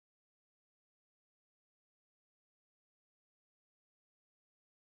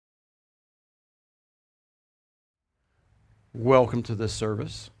Welcome to this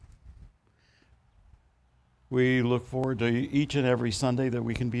service. We look forward to each and every Sunday that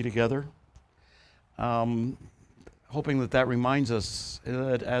we can be together, hoping that reminds us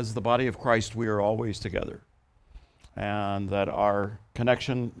that as the body of Christ, we are always together and that our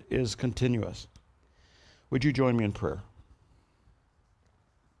connection is continuous. Would you join me in prayer?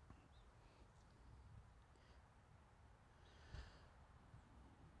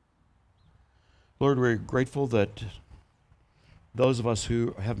 Lord, we're grateful that those of us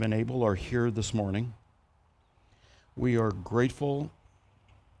who have been able are here this morning. We are grateful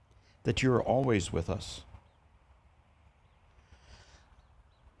that you are always with us.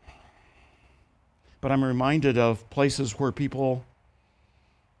 But I'm reminded of places where people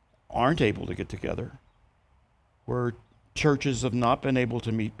aren't able to get together, where churches have not been able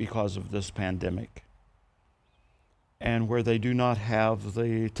to meet because of this pandemic, and where they do not have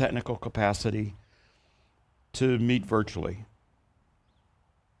the technical capacity to meet virtually.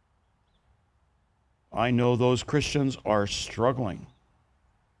 I know those Christians are struggling,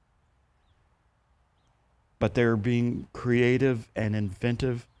 but they're being creative and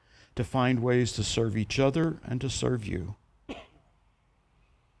inventive to find ways to serve each other and to serve you.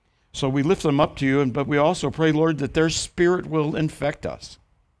 So we lift them up to you, but we also pray, Lord, that their spirit will infect us.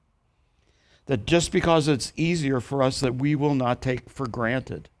 That just because it's easier for us, that we will not take for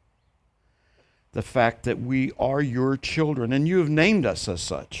granted the fact that we are your children, and you have named us as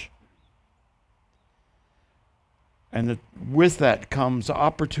such. And that with that comes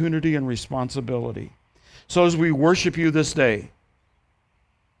opportunity and responsibility. So as we worship you this day,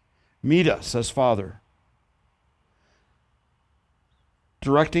 meet us as Father,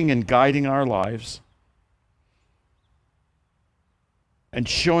 directing and guiding our lives and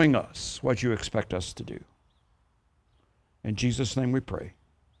showing us what you expect us to do. In Jesus' name we pray.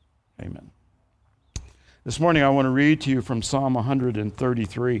 Amen. This morning I want to read to you from Psalm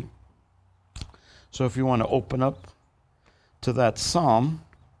 133. So if you want to open up to that psalm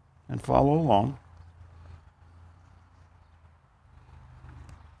and follow along.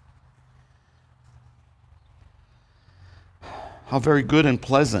 How very good and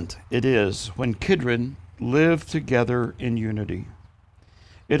pleasant it is when children live together in unity.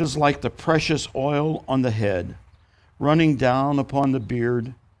 It is like the precious oil on the head, running down upon the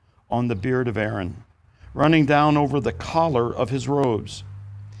beard, on the beard of Aaron, running down over the collar of his robes.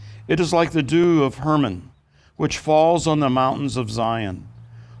 It is like the dew of Hermon, which falls on the mountains of Zion.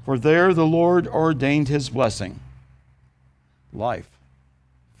 For there the Lord ordained his blessing, life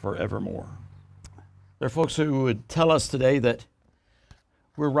forevermore. There are folks who would tell us today that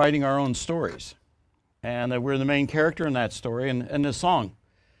we're writing our own stories and that we're the main character in that story and this song.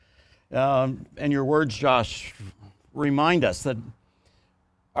 And your words, Josh, remind us that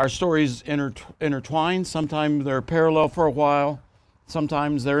our stories intertwine. Sometimes they're parallel for a while.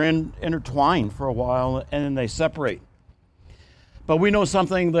 Sometimes they're intertwined for a while and then they separate. But we know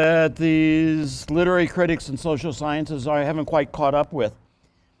something that these literary critics and social sciences haven't quite caught up with.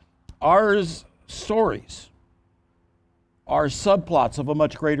 Our stories are subplots of a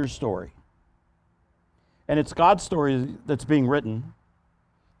much greater story. And it's God's story that's being written.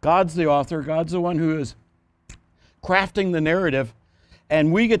 God's the author. God's the one who is crafting the narrative.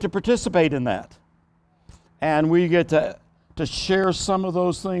 And we get to participate in that. And we get to share some of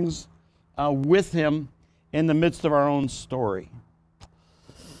those things with him in the midst of our own story.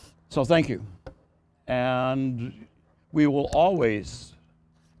 So thank you. And we will always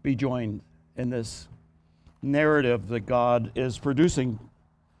be joined in this narrative that God is producing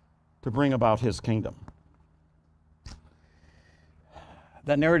to bring about his kingdom.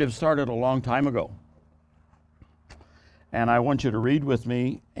 That narrative started a long time ago. And I want you to read with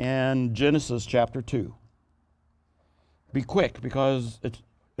me in Genesis chapter 2. Be quick because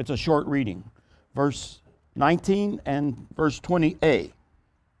it's a short reading. Verse 19 and verse 20a.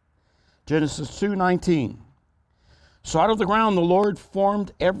 Genesis 2:19. So out of the ground the Lord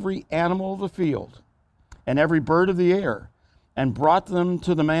formed every animal of the field and every bird of the air and brought them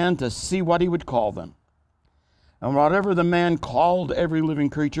to the man to see what he would call them. And whatever the man called every living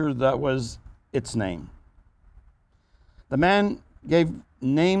creature, that was its name. The man gave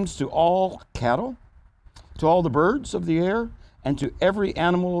names to all cattle, to all the birds of the air, and to every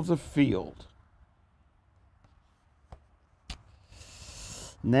animal of the field.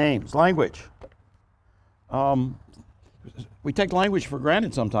 Names, language. We take language for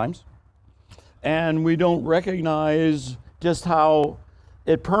granted sometimes, and we don't recognize just how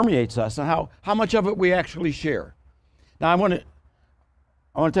it permeates us and how much of it we actually share. Now, I want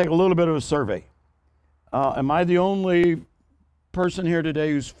to take a little bit of a survey. Am I the only person here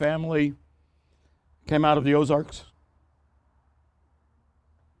today whose family came out of the Ozarks?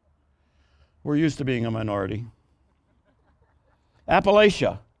 We're used to being a minority.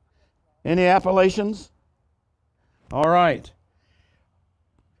 Appalachia. Any Appalachians? All right.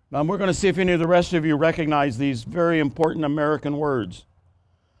 Now we're going to see if any of the rest of you recognize these very important American words.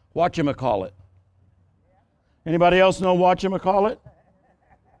 Whatchamacallit. Anybody else know whatchamacallit?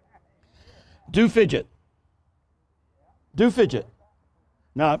 Do fidget. Do fidget.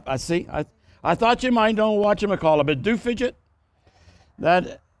 Now, I see. I thought you might know whatchamacallit, but do fidget.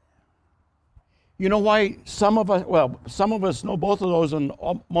 That. You know why some of us know both of those and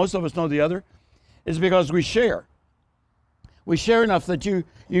most of us know the other? Is because we share. We share enough that you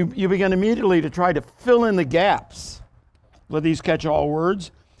begin immediately to try to fill in the gaps with these catch-all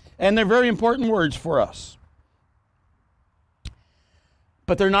words. And they're very important words for us.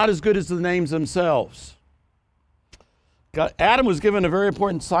 But they're not as good as the names themselves. Adam was given a very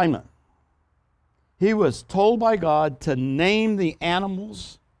important assignment. He was told by God to name the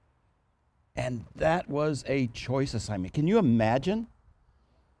animals, and that was a choice assignment. Can you imagine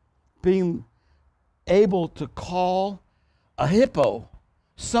being able to call a hippo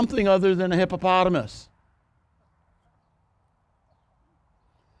something other than a hippopotamus?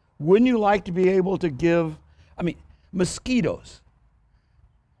 Wouldn't you like to be able to give, mosquitoes?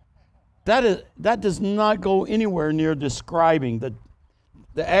 That does not go anywhere near describing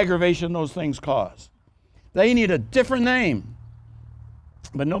the aggravation those things cause. They need a different name.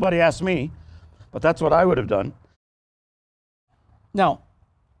 But nobody asked me, but that's what I would have done. Now,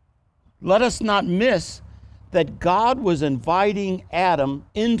 let us not miss that God was inviting Adam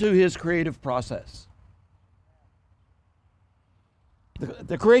into his creative process.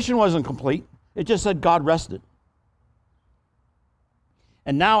 The creation wasn't complete. It just said God rested.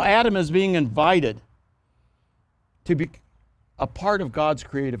 And now Adam is being invited to be a part of God's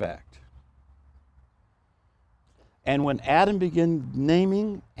creative act. And when Adam began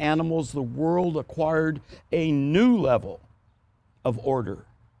naming animals, the world acquired a new level of order.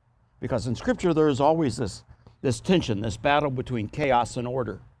 Because in Scripture there is always this tension, this battle between chaos and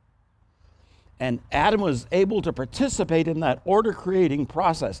order. And Adam was able to participate in that order-creating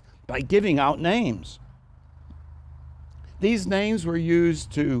process by giving out names. These names were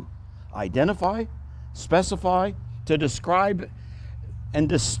used to identify, specify, to describe, and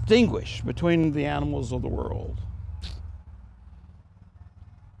distinguish between the animals of the world.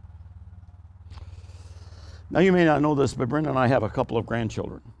 Now, you may not know this, but Brenda and I have a couple of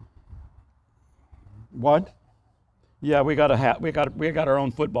grandchildren. What? Yeah, we got our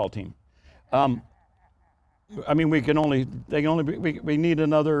own football team. We need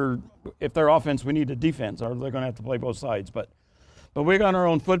another, if they're offense, we need a defense, or they're going to have to play both sides. But we got our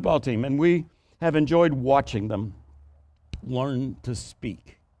own football team, and we have enjoyed watching them learn to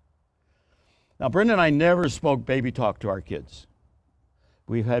speak. Now, Brenda and I never spoke baby talk to our kids.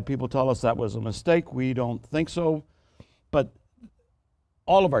 We've had people tell us that was a mistake. We don't think so. But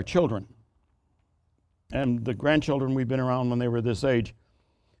all of our children, and the grandchildren we've been around when they were this age,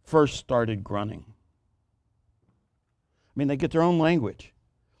 first started grunting. They get their own language.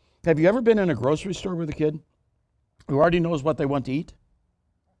 Have you ever been in a grocery store with a kid who already knows what they want to eat?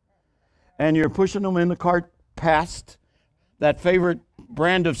 And you're pushing them in the cart past that favorite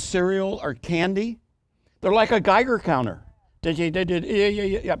brand of cereal or candy? They're like a Geiger counter.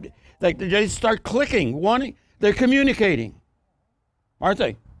 They start clicking, they're communicating, aren't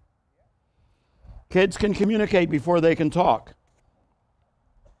they? Kids can communicate before they can talk.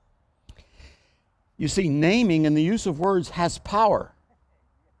 You see, naming and the use of words has power.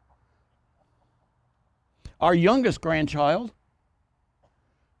 Our youngest grandchild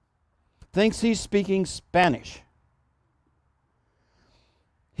thinks he's speaking Spanish.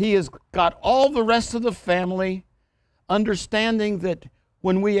 He has got all the rest of the family understanding that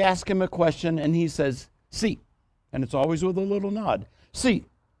when we ask him a question and he says, sí, and it's always with a little nod, sí,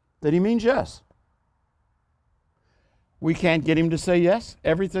 that he means yes. We can't get him to say yes.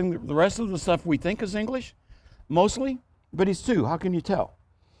 Everything, the rest of the stuff we think is English, mostly, but he's two. How can you tell?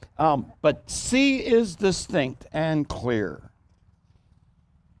 But C is distinct and clear.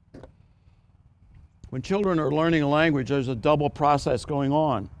 When children are learning a language, there's a double process going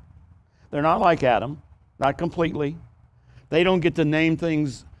on. They're not like Adam, not completely. They don't get to name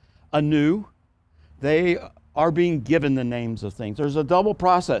things anew. They are being given the names of things. There's a double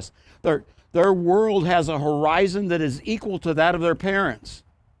process. Their world has a horizon that is equal to that of their parents.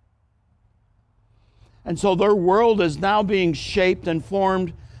 And so their world is now being shaped and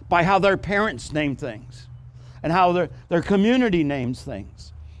formed by how their parents name things and how their community names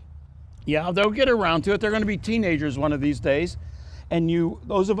things. Yeah, they'll get around to it. They're going to be teenagers one of these days. And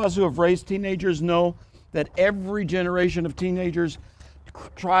those of us who have raised teenagers know that every generation of teenagers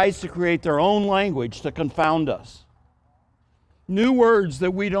tries to create their own language to confound us. New words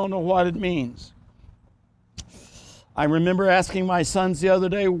that we don't know what it means. I remember asking my sons the other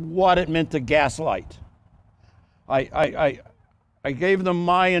day what it meant to gaslight. I gave them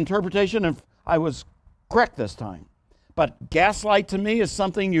my interpretation, and I was correct this time. But gaslight to me is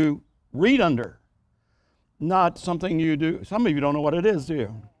something you read under, not something you do. Some of you don't know what it is, do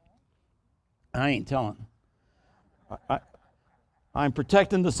you? I ain't telling. I'm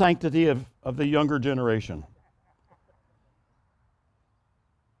protecting the sanctity of the younger generation.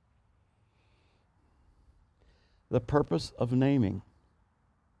 The purpose of naming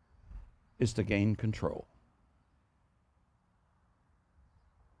is to gain control.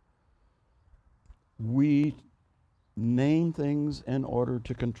 We name things in order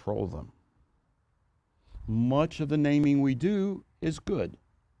to control them. Much of the naming we do is good.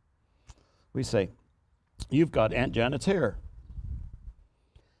 We say, you've got Aunt Janet's hair.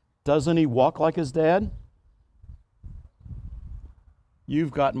 Doesn't he walk like his dad?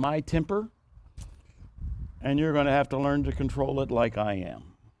 You've got my temper, and you're going to have to learn to control it like I am.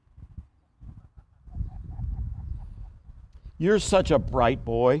 You're such a bright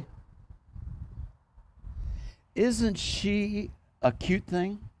boy. Isn't she a cute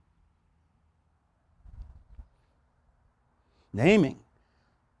thing? Naming.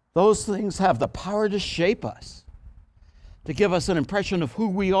 Those things have the power to shape us, to give us an impression of who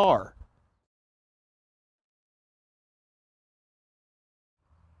we are.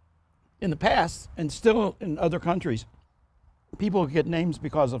 In the past, and still in other countries, people get names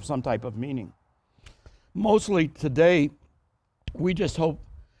because of some type of meaning. Mostly today, we just hope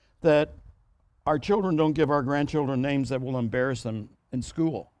that our children don't give our grandchildren names that will embarrass them in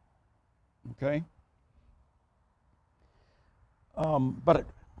school. Okay? But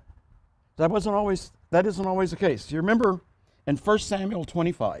that isn't always the case. You remember in 1 Samuel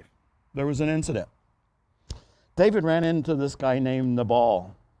 25, there was an incident. David ran into this guy named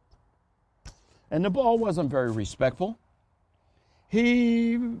Nabal. And Nabal wasn't very respectful.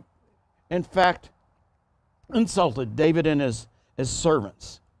 He, in fact, insulted David and his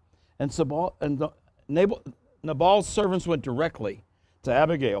servants. And Nabal's servants went directly to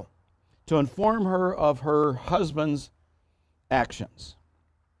Abigail to inform her of her husband's actions.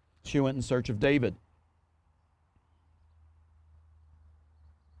 She went in search of David.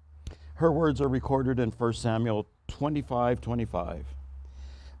 Her words are recorded in 1 Samuel 25:25.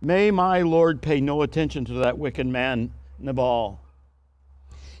 May my Lord pay no attention to that wicked man, Nabal.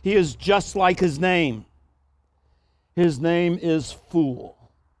 He is just like his name. His name is Fool.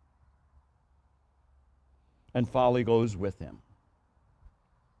 And folly goes with him.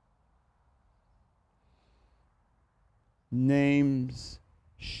 Names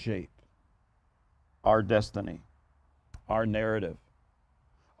shape our destiny, our narrative,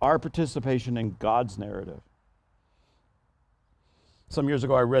 our participation in God's narrative. Some years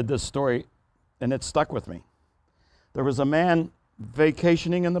ago, I read this story, and it stuck with me. There was a man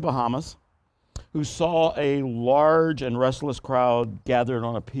vacationing in the Bahamas who saw a large and restless crowd gathered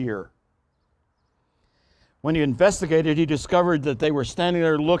on a pier. When he investigated, he discovered that they were standing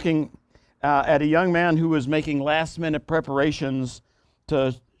there looking at a young man who was making last-minute preparations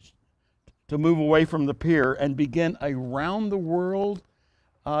to move away from the pier and begin a round-the-world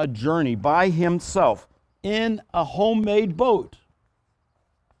journey by himself in a homemade boat.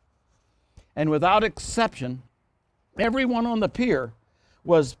 And without exception, everyone on the pier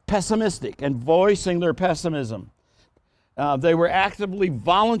was pessimistic and voicing their pessimism. They were actively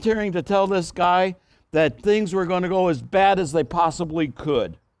volunteering to tell this guy that things were going to go as bad as they possibly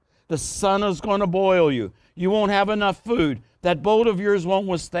could. The sun is going to boil you. You won't have enough food. That boat of yours won't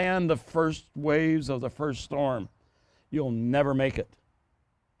withstand the first waves of the first storm. You'll never make it.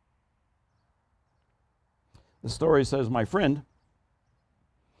 The story says, my friend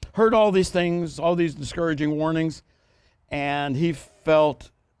heard all these things, all these discouraging warnings, and he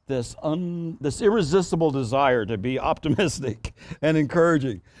felt this irresistible desire to be optimistic and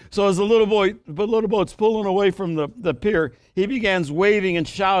encouraging. So as the little boat's pulling away from the pier, he begins waving and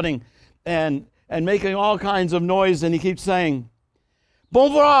shouting and making all kinds of noise, and he keeps saying,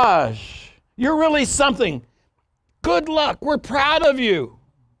 "Bon voyage! You're really something. Good luck. We're proud of you."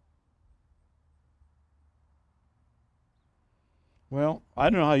 Well, I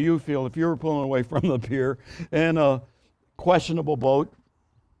don't know how you feel if you were pulling away from the pier in a questionable boat.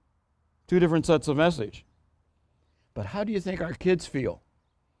 Two different sets of message. But how do you think our kids feel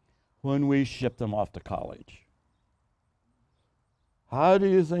when we ship them off to college? How do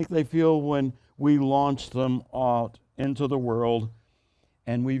you think they feel when we launch them out into the world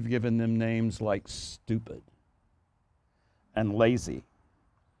and we've given them names like stupid and lazy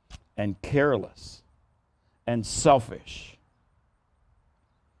and careless and selfish,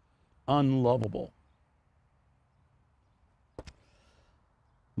 unlovable.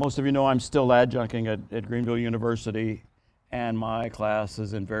 Most of you know I'm still adjuncting at Greenville University, and my class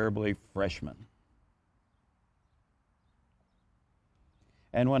is invariably freshmen.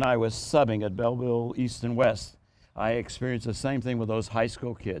 And when I was subbing at Belleville East and West, I experienced the same thing with those high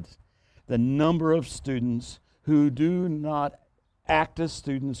school kids. The number of students who do not act as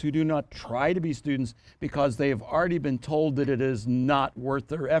students, who do not try to be students because they have already been told that it is not worth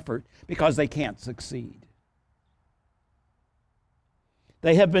their effort because they can't succeed.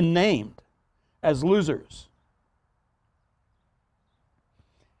 They have been named as losers.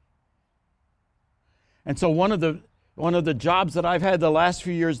 And so one of the jobs that I've had the last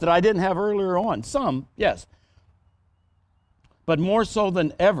few years that I didn't have earlier on, some, yes, but more so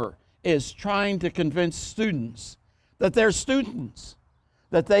than ever, is trying to convince students that they're students,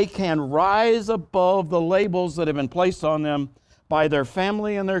 that they can rise above the labels that have been placed on them by their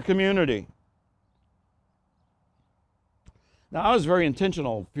family and their community. Now, I was very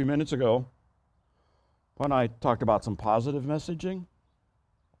intentional a few minutes ago when I talked about some positive messaging,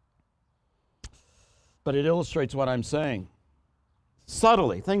 but it illustrates what I'm saying.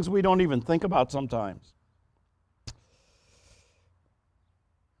 Subtly, things we don't even think about sometimes.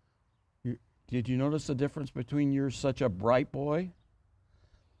 Did you notice the difference between "you're such a bright boy"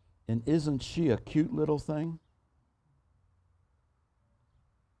 and "isn't she a cute little thing"?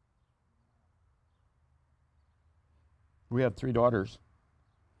 We have 3 daughters,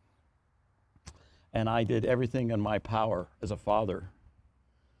 and I did everything in my power as a father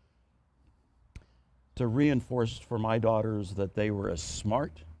to reinforce for my daughters that they were as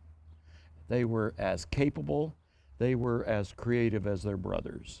smart, they were as capable, they were as creative as their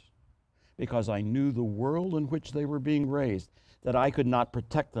brothers. Because I knew the world in which they were being raised, that I could not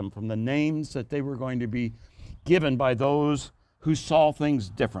protect them from the names that they were going to be given by those who saw things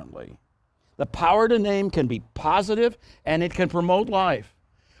differently. The power to name can be positive and it can promote life,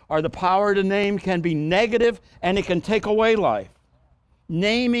 or the power to name can be negative and it can take away life.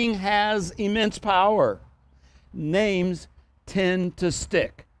 Naming has immense power. Names tend to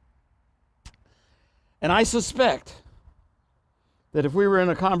stick. And I suspect that if we were in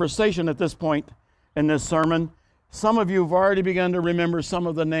a conversation at this point in this sermon, some of you have already begun to remember some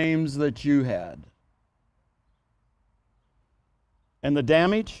of the names that you had. And the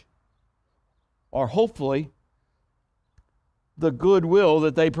damage, or hopefully the goodwill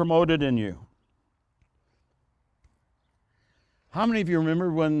that they promoted in you. How many of you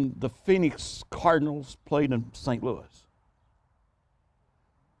remember when the Phoenix Cardinals played in St. Louis?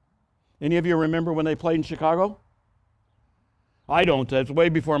 Any of you remember when they played in Chicago? I don't. That's way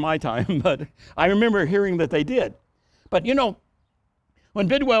before my time, but I remember hearing that they did. But you know, when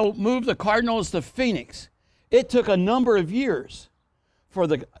Bidwell moved the Cardinals to Phoenix, it took a number of years for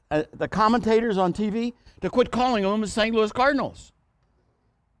the commentators on TV to quit calling them the St. Louis Cardinals.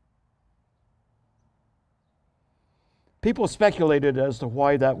 People speculated as to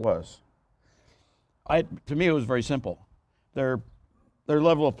why that was. To me, it was very simple. Their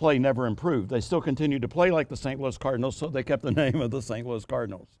level of play never improved. They still continued to play like the St. Louis Cardinals, so they kept the name of the St. Louis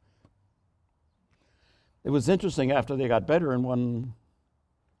Cardinals. It was interesting, after they got better and won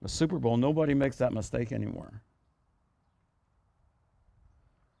the Super Bowl, nobody makes that mistake anymore.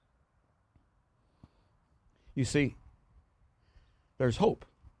 You see, there's hope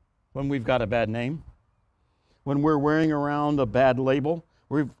when we've got a bad name. When we're wearing around a bad label,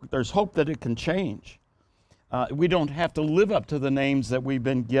 there's hope that it can change. We don't have to live up to the names that we've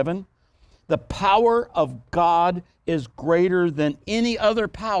been given. The power of God is greater than any other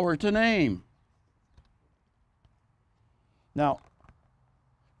power to name. Now,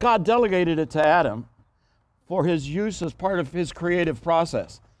 God delegated it to Adam for his use as part of his creative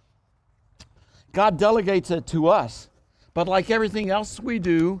process. God delegates it to us, but like everything else we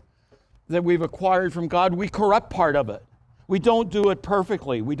do that we've acquired from God, we corrupt part of it. We don't do it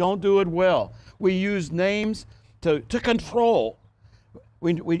perfectly. We don't do it well. We use names to control.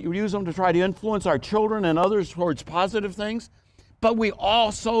 We use them to try to influence our children and others towards positive things, but we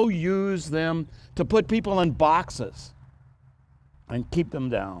also use them to put people in boxes and keep them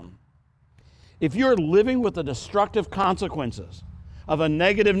down. If you're living with the destructive consequences of a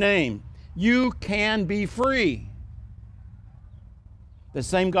negative name, you can be free. The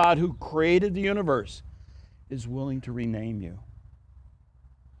same God who created the universe is willing to rename you.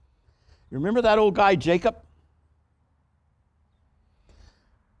 You remember that old guy, Jacob?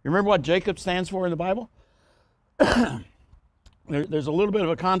 You remember what Jacob stands for in the Bible? There's a little bit of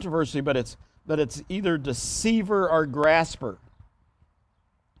a controversy, but it's either deceiver or grasper.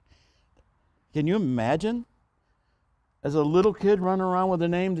 Can you imagine? As a little kid running around with a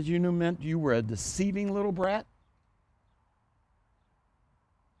name that you knew meant you were a deceiving little brat?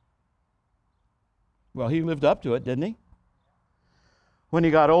 Well, he lived up to it, didn't he? When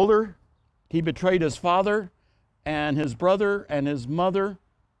he got older, he betrayed his father and his brother and his mother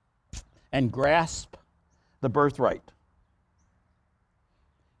and grasped the birthright.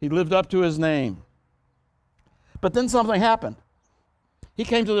 He lived up to his name. But then something happened. He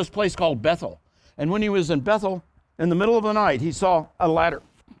came to this place called Bethel. And when he was in Bethel, in the middle of the night, he saw a ladder.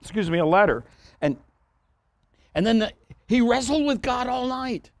 And then he wrestled with God all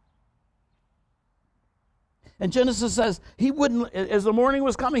night. And Genesis says he wouldn't, as the morning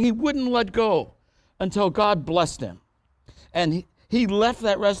was coming, he wouldn't let go until God blessed him. And he left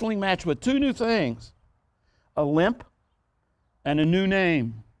that wrestling match with two new things, a limp and a new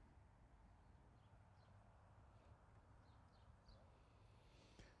name.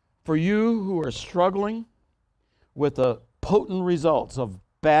 For you who are struggling with the potent results of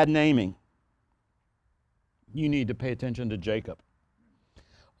bad naming, you need to pay attention to Jacob.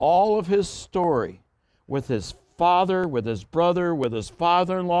 All of his story with his father, with his brother, with his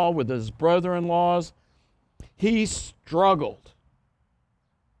father-in-law, with his brother-in-laws, he struggled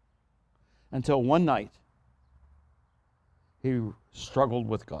until one night he struggled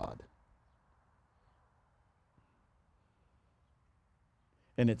with God.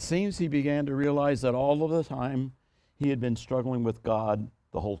 And it seems he began to realize that all of the time he had been struggling with God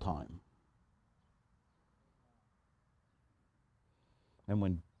the whole time. And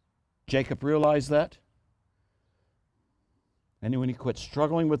when Jacob realized that, and when he quit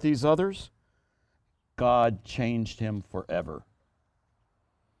struggling with these others, God changed him forever.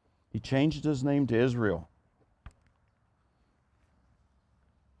 He changed his name to Israel.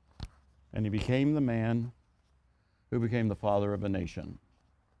 And he became the man who became the father of a nation.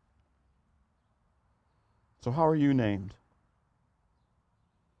 So how are you named?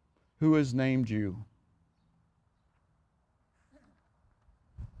 Who has named you?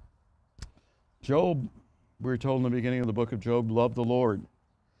 Job, we were told in the beginning of the book of Job, loved the Lord.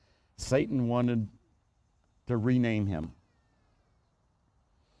 Satan wanted to rename him.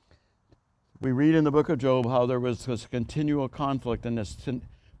 We read in the book of Job how there was this continual conflict and this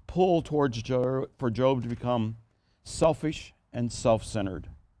pull towards Job, for Job to become selfish and self-centered.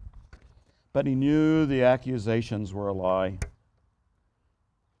 But he knew the accusations were a lie.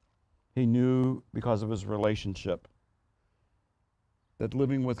 He knew, because of his relationship, that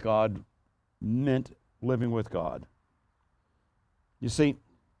living with God meant living with God. You see,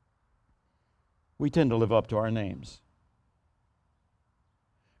 we tend to live up to our names.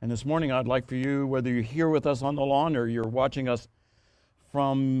 And this morning I'd like for you, whether you're here with us on the lawn or you're watching us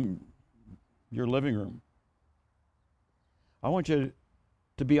from your living room, I want you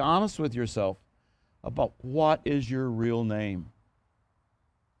to be honest with yourself about what is your real name.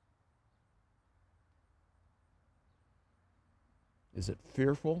 Is it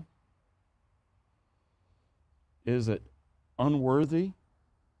fearful? Is it unworthy?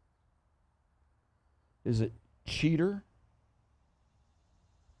 Is it cheater?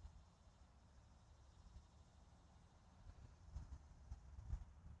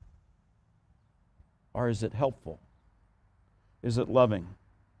 Or is it helpful? Is it loving?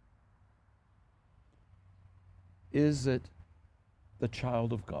 Is it the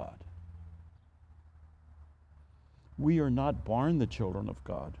child of God? We are not born the children of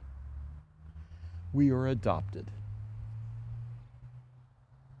God. We are adopted.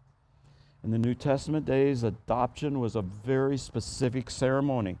 In the New Testament days, adoption was a very specific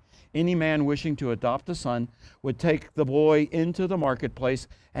ceremony. Any man wishing to adopt a son would take the boy into the marketplace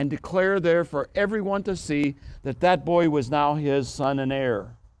and declare there for everyone to see that that boy was now his son and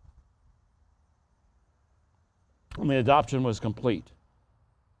heir. And the adoption was complete.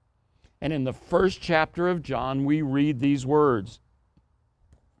 And in the first chapter of John, we read these words.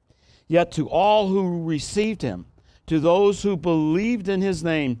 Yet to all who received him, to those who believed in his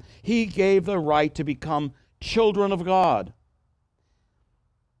name, he gave the right to become children of God.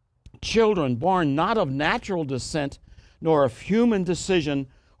 Children born not of natural descent, nor of human decision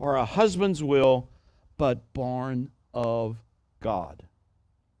or a husband's will, but born of God.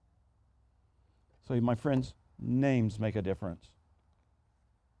 So, my friends, names make a difference.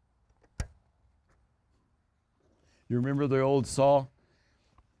 You remember the old saw?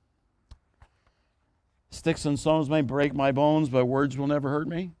 Sticks and stones may break my bones, but words will never hurt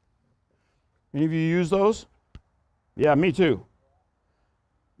me. Any of you use those? Yeah, me too.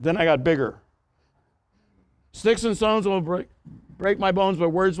 Then I got bigger. Sticks and stones will break my bones, but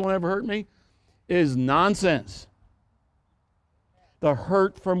words will never hurt me is nonsense. The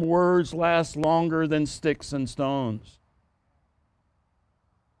hurt from words lasts longer than sticks and stones.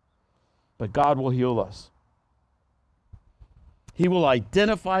 But God will heal us. He will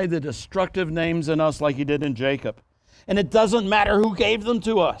identify the destructive names in us like He did in Jacob. And it doesn't matter who gave them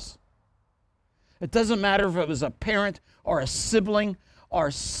to us. It doesn't matter if it was a parent or a sibling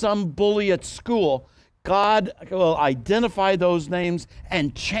or some bully at school. God will identify those names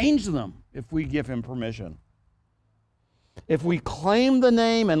and change them if we give Him permission. If we claim the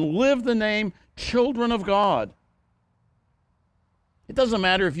name and live the name, children of God. It doesn't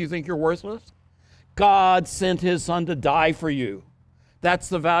matter if you think you're worthless. God sent His Son to die for you. That's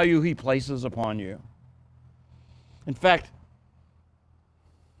the value He places upon you. In fact,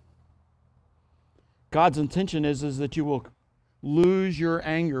 God's intention is that you will lose your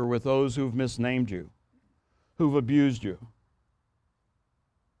anger with those who've misnamed you, who've abused you.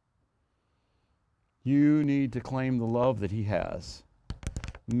 You need to claim the love that He has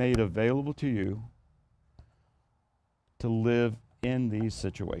made available to you to live in these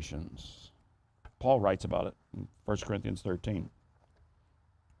situations. Paul writes about it in 1 Corinthians 13.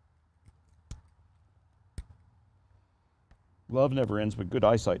 Love never ends, but good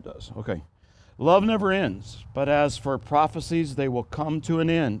eyesight does. Okay. Love never ends, but as for prophecies, they will come to an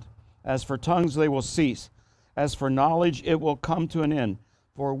end. As for tongues, they will cease. As for knowledge, it will come to an end.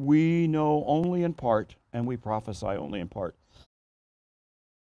 For we know only in part, and we prophesy only in part.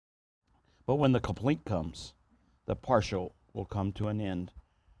 But when the complete comes, the partial will come to an end.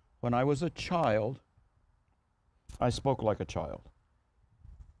 When I was a child, I spoke like a child.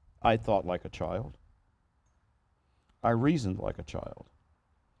 I thought like a child. I reasoned like a child.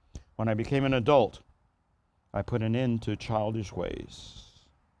 When I became an adult, I put an end to childish ways.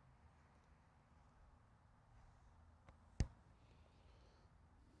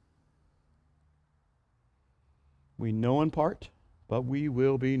 We know in part, but we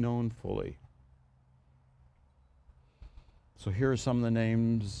will be known fully. So here are some of the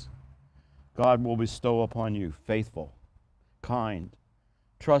names God will bestow upon you: faithful, kind,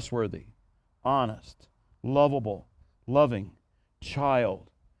 trustworthy, honest, lovable, loving, child,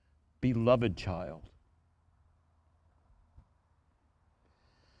 beloved child.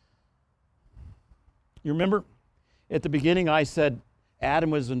 You remember at the beginning I said Adam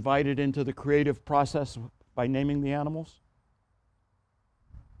was invited into the creative process by naming the animals?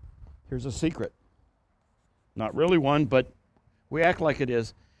 Here's a secret. Not really one, but we act like it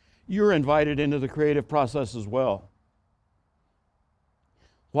is. You're invited into the creative process as well.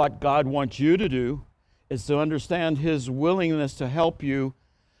 What God wants you to do is to understand His willingness to help you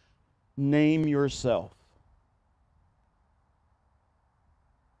name yourself.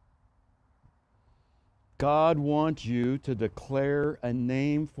 God wants you to declare a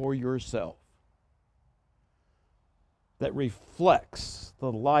name for yourself that reflects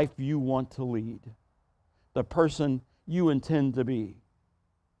the life you want to lead, the person you intend to be.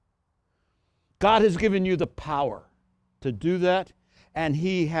 God has given you the power to do that, and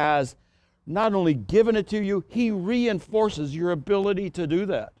He has not only given it to you, He reinforces your ability to do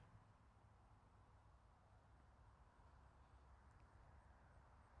that.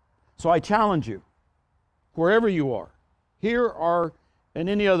 So I challenge you, wherever you are, here or in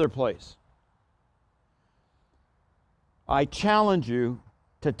any other place, I challenge you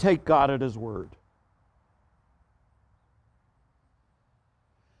to take God at His word.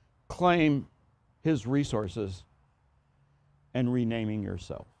 Claim His resources and renaming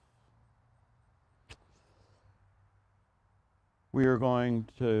yourself. We are going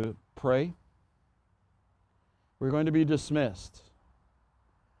to pray. We're going to be dismissed.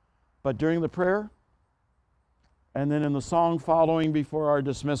 But during the prayer, and then in the song following before our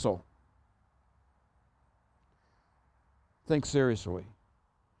dismissal, think seriously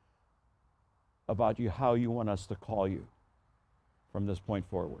about how you want us to call you from this point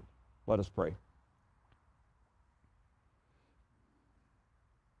forward. Let us pray.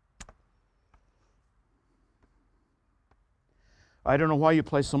 I don't know why you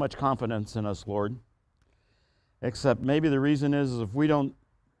place so much confidence in us, Lord, except maybe the reason is if we don't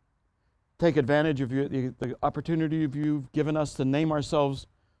take advantage of the opportunity you've given us to name ourselves,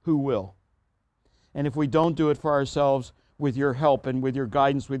 who will? And if we don't do it for ourselves with your help and with your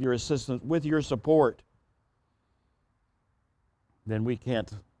guidance, with your assistance, with your support, then we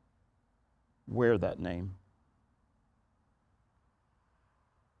can't wear that name.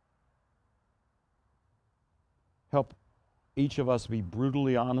 Help each of us be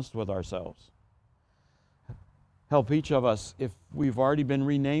brutally honest with ourselves. Help each of us, if we've already been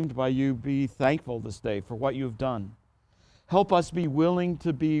renamed by you, be thankful this day for what you've done. Help us be willing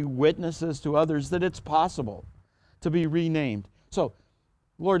to be witnesses to others that it's possible to be renamed, So,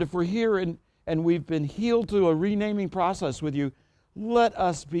 Lord, if we're here and we've been healed through a renaming process with you, let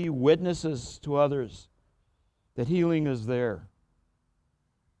us be witnesses to others that healing is there.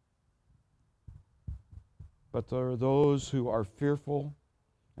 But there are those who are fearful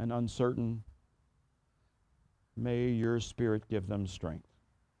and uncertain. May your Spirit give them strength.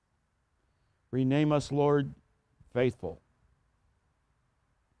 Rename us, Lord, faithful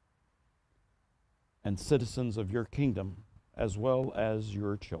and citizens of your kingdom, as well as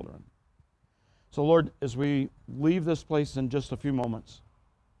your children. So, Lord, as we leave this place in just a few moments,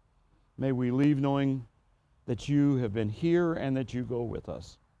 may we leave knowing that you have been here and that you go with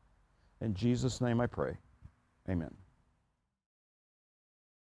us. In Jesus' name I pray. Amen.